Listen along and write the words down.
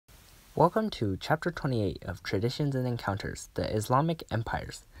Welcome to Chapter 28 of Traditions and Encounters, the Islamic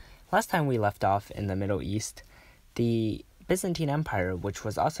Empires. Last time we left off in the Middle East, the Byzantine Empire, which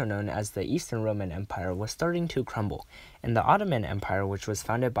was also known as the Eastern Roman Empire, was starting to crumble, and the Ottoman Empire, which was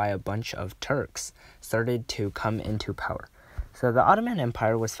founded by a bunch of Turks, started to come into power. So the Ottoman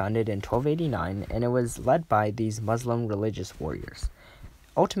Empire was founded in 1289, and it was led by these Muslim religious warriors.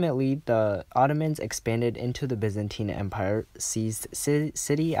 Ultimately, the Ottomans expanded into the Byzantine Empire, seized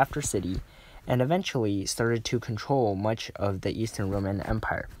city after city, and eventually started to control much of the Eastern Roman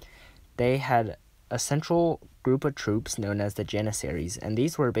Empire. They had a central group of troops known as the Janissaries, and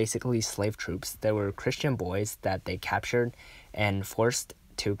these were basically slave troops. They were Christian boys that they captured and forced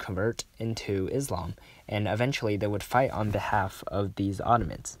to convert into Islam, and eventually they would fight on behalf of these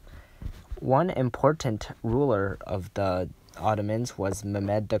Ottomans. One important ruler of the Ottomans was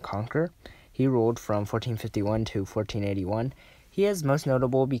Mehmed the Conqueror. He ruled from 1451 to 1481. He is most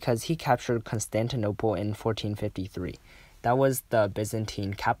notable because he captured Constantinople in 1453. That was the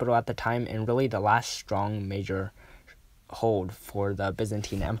Byzantine capital at the time and really the last strong major hold for the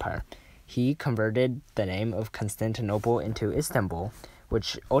Byzantine Empire. He converted the name of Constantinople into Istanbul,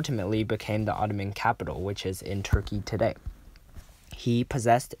 which ultimately became the Ottoman capital, which is in Turkey today. He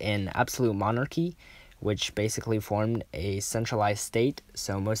possessed an absolute monarchy, which basically formed a centralized state,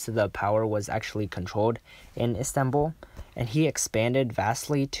 so most of the power was actually controlled in Istanbul, and he expanded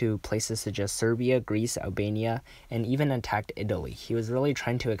vastly to places such as Serbia, Greece, Albania, and even attacked Italy. He was really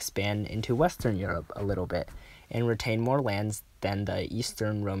trying to expand into Western Europe a little bit and retain more lands than the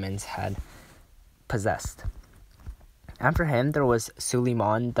Eastern Romans had possessed. After him, there was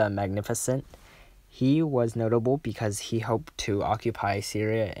Suleiman the Magnificent. He was notable because he helped to occupy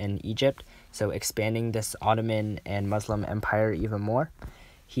Syria and Egypt, so expanding this Ottoman and Muslim empire even more.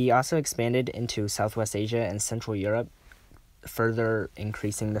 He also expanded into Southwest Asia and Central Europe, further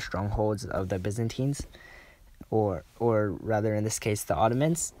increasing the strongholds of the Byzantines, or rather in this case the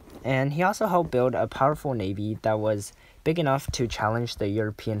Ottomans. And he also helped build a powerful navy that was big enough to challenge the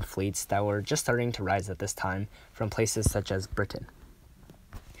European fleets that were just starting to rise at this time from places such as Britain.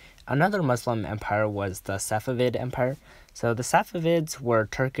 Another Muslim empire was the Safavid Empire. So the Safavids were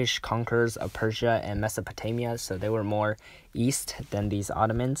Turkish conquerors of Persia and Mesopotamia, so they were more east than these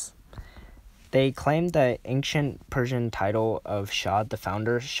Ottomans. They claimed the ancient Persian title of Shah, the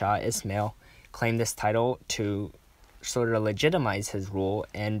founder, Shah Ismail, claimed this title to sort of legitimize his rule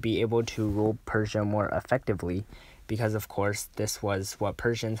and be able to rule Persia more effectively because, of course, this was what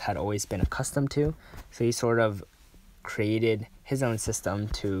Persians had always been accustomed to. So he sort of created his own system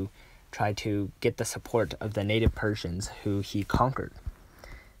to try to get the support of the native Persians who he conquered.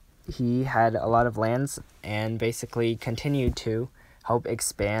 He had a lot of lands and basically continued to help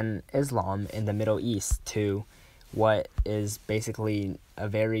expand Islam in the Middle East to what is basically a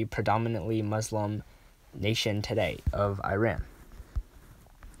very predominantly Muslim nation today of Iran.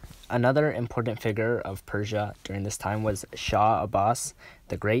 Another important figure of Persia during this time was Shah Abbas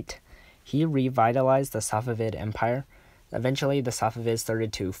the Great. He revitalized the Safavid Empire. Eventually, the Safavids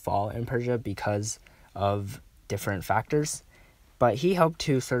started to fall in Persia because of different factors, but he helped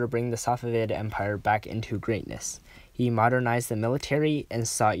to sort of bring the Safavid Empire back into greatness. He modernized the military and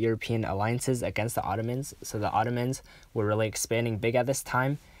sought European alliances against the Ottomans, so the Ottomans were really expanding big at this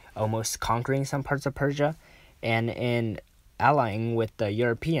time, almost conquering some parts of Persia, and in allying with the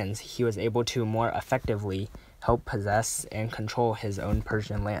Europeans, he was able to more effectively help possess and control his own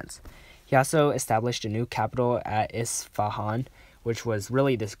Persian lands. He also established a new capital at Isfahan, which was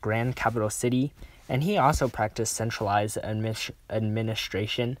really this grand capital city, and he also practiced centralized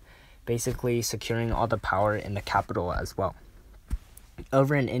administration, basically securing all the power in the capital as well.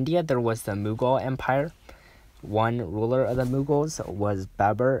 Over in India, there was the Mughal Empire. One ruler of the Mughals was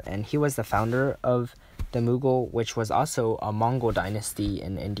Babur, and he was the founder of the Mughal, which was also a Mongol dynasty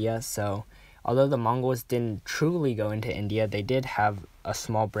in India. So although the Mongols didn't truly go into India, they did have a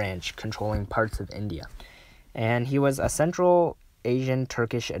small branch controlling parts of India. And he was a Central Asian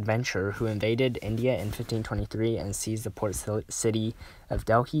Turkish adventurer who invaded India in 1523 and seized the port city of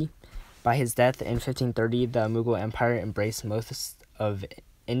Delhi. By his death in 1530, the Mughal Empire embraced most of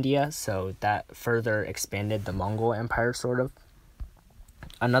India, so that further expanded the Mongol Empire, sort of.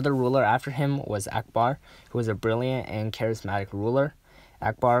 Another ruler after him was Akbar, who was a brilliant and charismatic ruler.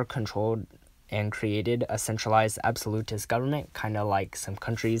 Akbar controlled and created a centralized absolutist government, kind of like some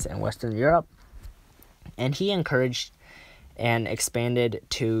countries in Western Europe. And he encouraged and expanded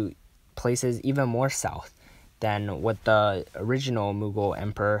to places even more south than what the original Mughal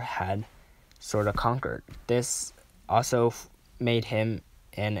emperor had sort of conquered. This also made him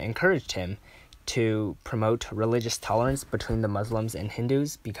and encouraged him to promote religious tolerance between the Muslims and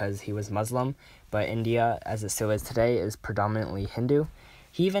Hindus because he was Muslim, but India, as it still is today, is predominantly Hindu.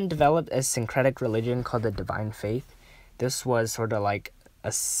 He even developed a syncretic religion called the Divine Faith. This was sort of like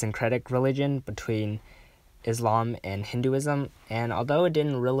a syncretic religion between Islam and Hinduism, and although it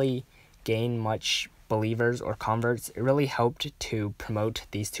didn't really gain much believers or converts, it really helped to promote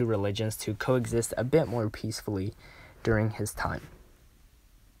these two religions to coexist a bit more peacefully during his time.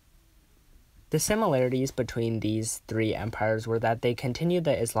 The similarities between these three empires were that they continued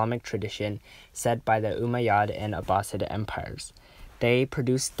the Islamic tradition set by the Umayyad and Abbasid empires. They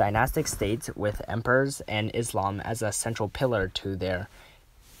produced dynastic states with emperors and Islam as a central pillar to their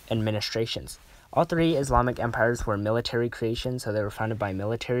administrations. All three Islamic empires were military creations, so they were founded by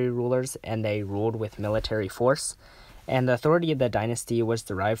military rulers, and they ruled with military force. And the authority of the dynasty was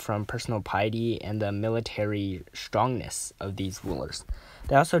derived from personal piety and the military strongness of these rulers.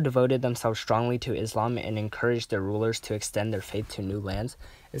 They also devoted themselves strongly to Islam and encouraged their rulers to extend their faith to new lands.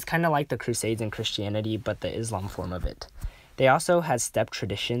 It's kind of like the Crusades in Christianity, but the Islam form of it. They also had steppe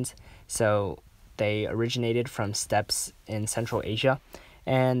traditions, so they originated from steppes in Central Asia.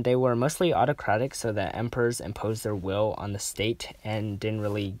 And they were mostly autocratic, so the emperors imposed their will on the state and didn't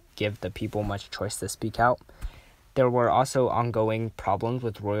really give the people much choice to speak out. There were also ongoing problems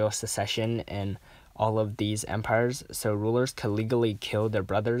with royal succession in all of these empires, so rulers could legally kill their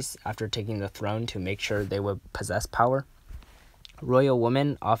brothers after taking the throne to make sure they would possess power. Royal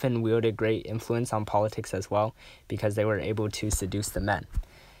women often wielded great influence on politics as well because they were able to seduce the men.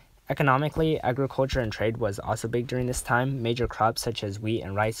 Economically, agriculture and trade was also big during this time. Major crops such as wheat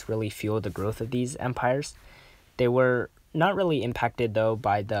and rice really fueled the growth of these empires. They were not really impacted, though,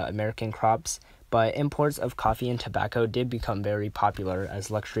 by the American crops, but imports of coffee and tobacco did become very popular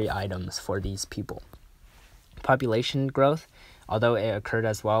as luxury items for these people. Population growth, although it occurred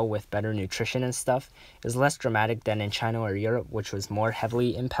as well with better nutrition and stuff, is less dramatic than in China or Europe, which was more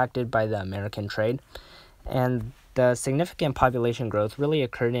heavily impacted by the American trade. And the significant population growth really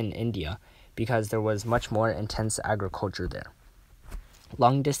occurred in India because there was much more intense agriculture there.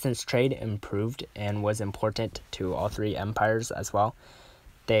 Long-distance trade improved and was important to all three empires as well.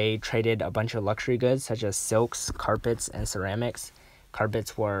 They traded a bunch of luxury goods such as silks, carpets, and ceramics.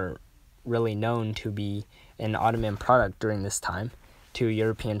 Carpets were really known to be an Ottoman product during this time to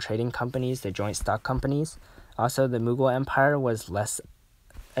European trading companies, the joint stock companies. Also, the Mughal Empire was less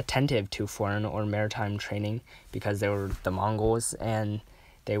attentive to foreign or maritime trading because they were the Mongols and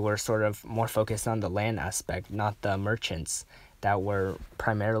they were sort of more focused on the land aspect, not the merchants that were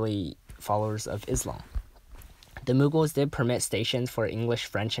primarily followers of Islam. The Mughals did permit stations for English,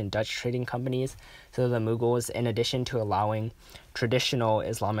 French, and Dutch trading companies, so the Mughals, in addition to allowing traditional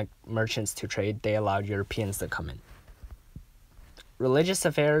Islamic merchants to trade, they allowed Europeans to come in. Religious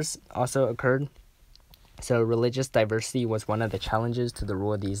affairs also occurred. So religious diversity was one of the challenges to the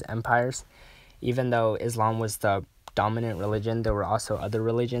rule of these empires. Even though Islam was the dominant religion, there were also other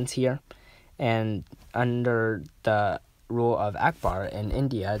religions here. And under the rule of Akbar in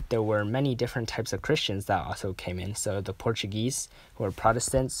India, there were many different types of Christians that also came in. So the Portuguese, who were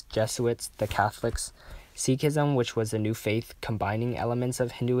Protestants, Jesuits, the Catholics, Sikhism, which was a new faith combining elements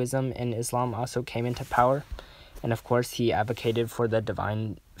of Hinduism and Islam, also came into power. And of course, he advocated for the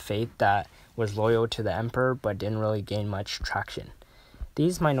divine faith that was loyal to the emperor but didn't really gain much traction.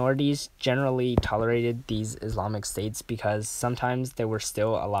 These minorities generally tolerated these Islamic states because sometimes they were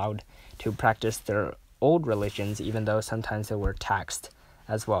still allowed to practice their old religions, even though sometimes they were taxed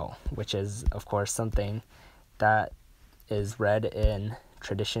as well, which is, of course, something that is read in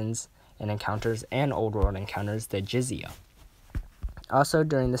traditions and encounters and Old World encounters, the jizya. Also,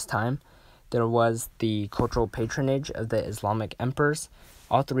 during this time, there was the cultural patronage of the Islamic emperors.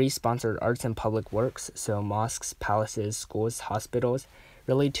 All three sponsored arts and public works, so mosques, palaces, schools, hospitals,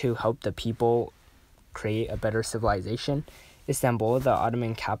 really to help the people create a better civilization. Istanbul, the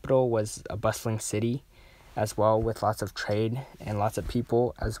Ottoman capital, was a bustling city as well, with lots of trade and lots of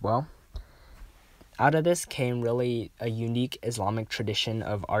people as well. Out of this came really a unique Islamic tradition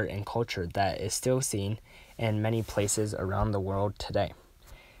of art and culture that is still seen in many places around the world today.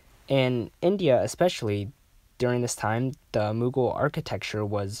 In India especially, during this time, the Mughal architecture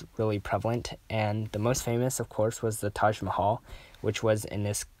was really prevalent, and the most famous, of course, was the Taj Mahal, which was an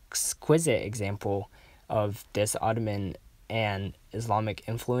exquisite example of this Ottoman and Islamic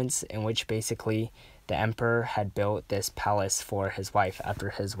influence, in which basically the emperor had built this palace for his wife after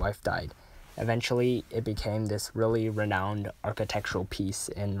his wife died. Eventually, it became this really renowned architectural piece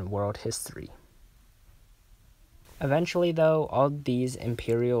in world history. Eventually, though, all these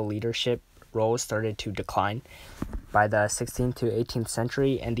imperial leadership role started to decline by the 16th to 18th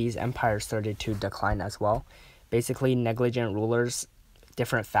century, and these empires started to decline as well. Basically, negligent rulers,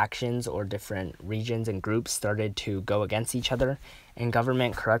 different factions or different regions and groups started to go against each other, and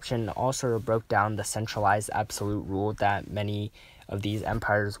government corruption also broke down the centralized absolute rule that many of these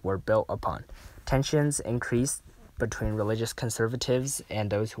empires were built upon. Tensions increased between religious conservatives and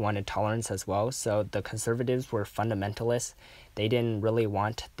those who wanted tolerance as well. So the conservatives were fundamentalists. They didn't really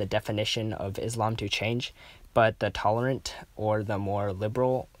want the definition of Islam to change, but the tolerant or the more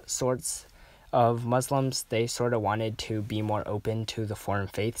liberal sorts of Muslims, they sort of wanted to be more open to the foreign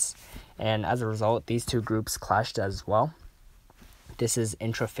faiths. And as a result, these two groups clashed as well. This is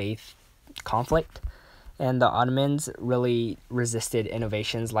intra-faith conflict. And the Ottomans really resisted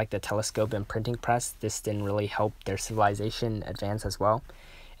innovations like the telescope and printing press. This didn't really help their civilization advance as well.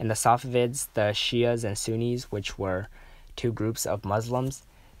 And the Safavids, the Shias and Sunnis, which were two groups of Muslims,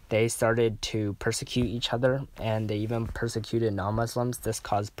 they started to persecute each other, and they even persecuted non-Muslims. This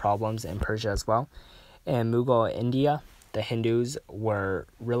caused problems in Persia as well. In Mughal India, the Hindus were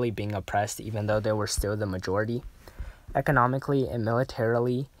really being oppressed, even though they were still the majority. Economically and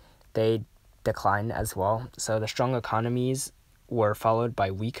militarily, they declined as well. So the strong economies were followed by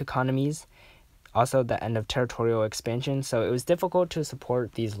weak economies. Also, the end of territorial expansion. So it was difficult to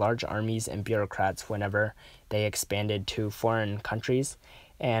support these large armies and bureaucrats whenever they expanded to foreign countries.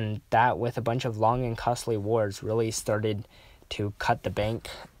 And that, with a bunch of long and costly wars, really started to cut the bank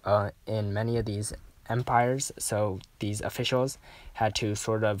in many of these empires. So these officials had to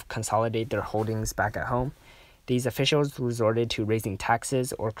sort of consolidate their holdings back at home. These officials resorted to raising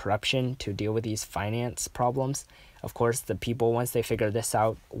taxes or corruption to deal with these finance problems. Of course, the people, once they figured this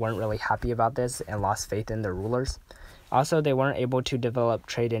out, weren't really happy about this and lost faith in their rulers. Also, they weren't able to develop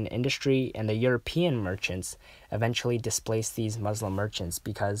trade and industry, and the European merchants eventually displaced these Muslim merchants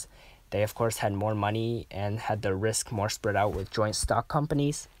because they, of course, had more money and had the risk more spread out with joint stock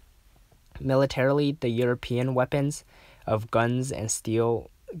companies. Militarily, the European weapons of guns and steel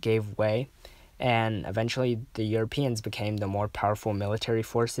gave way, and eventually the Europeans became the more powerful military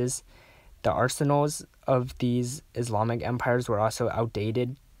forces. The arsenals of these Islamic empires were also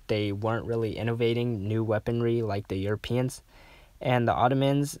outdated. They weren't really innovating new weaponry like the Europeans. And the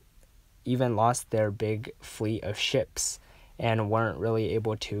Ottomans even lost their big fleet of ships and weren't really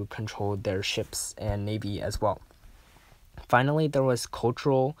able to control their ships and navy as well. Finally, there was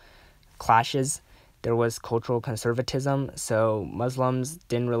cultural clashes. There was cultural conservatism, so Muslims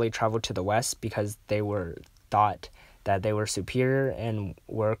didn't really travel to the West because they were thought that they were superior and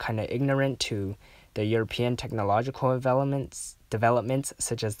were kind of ignorant to the European technological developments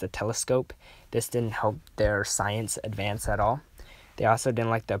such as the telescope. This didn't help their science advance at all. They also didn't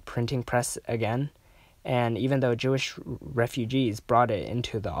like the printing press again, and even though Jewish refugees brought it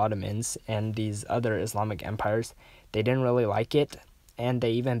into the Ottomans and these other Islamic empires, they didn't really like it. And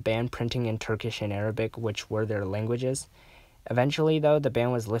they even banned printing in Turkish and Arabic, which were their languages. Eventually, though, the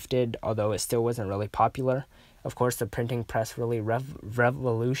ban was lifted, although it still wasn't really popular. Of course, the printing press really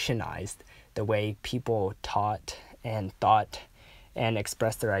revolutionized the way people taught and thought and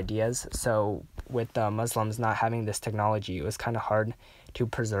expressed their ideas. So with the Muslims not having this technology, it was kind of hard to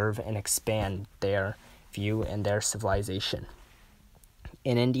preserve and expand their view and their civilization.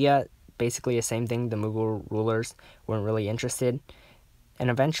 In India, basically the same thing. The Mughal rulers weren't really interested. And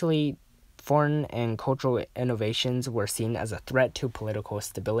eventually, foreign and cultural innovations were seen as a threat to political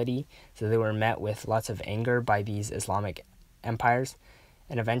stability, so they were met with lots of anger by these Islamic empires.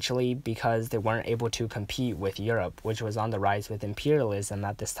 And eventually, because they weren't able to compete with Europe, which was on the rise with imperialism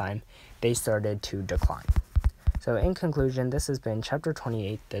at this time, they started to decline. So in conclusion, this has been Chapter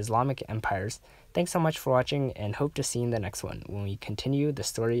 28, The Islamic Empires. Thanks so much for watching, and hope to see you in the next one when we continue the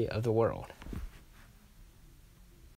story of the world.